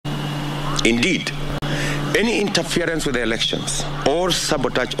Indeed, any interference with the elections or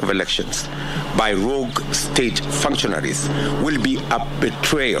sabotage of elections by rogue state functionaries will be a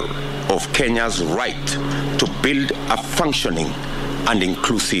betrayal of Kenya's right to build a functioning and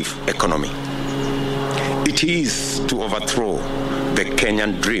inclusive economy. It is to overthrow the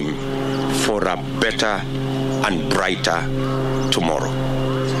Kenyan dream for a better and brighter tomorrow.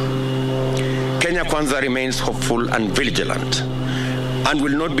 Kenya Kwanza remains hopeful and vigilant and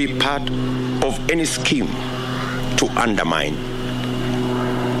will not be part of any scheme to undermine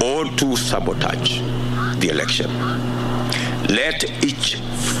or to sabotage the election. Let each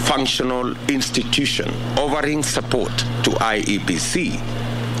functional institution offering support to IEBC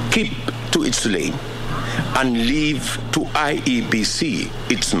keep to its lane and leave to IEBC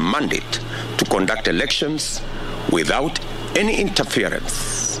its mandate to conduct elections without any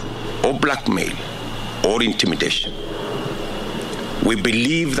interference or blackmail or intimidation. We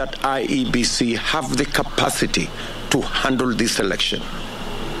believe that IEBC have the capacity to handle this election.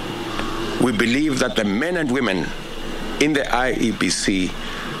 We believe that the men and women in the IEBC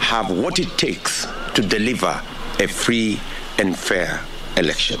have what it takes to deliver a free and fair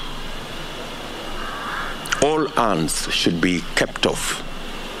election. All hands should be kept off.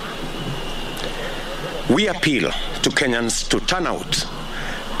 We appeal to Kenyans to turn out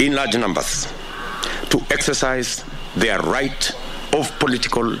in large numbers to exercise their right of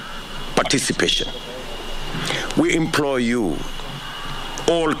political participation. We implore you,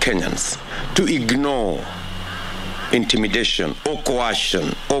 all Kenyans, to ignore intimidation or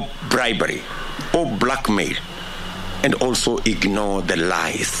coercion or bribery or blackmail, and also ignore the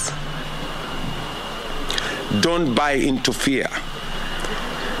lies. Don't buy into fear.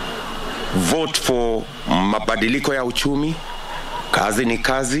 Vote for mabadiliko ya uchumi, kazi ni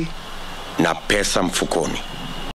kazi, na pesa mfukoni.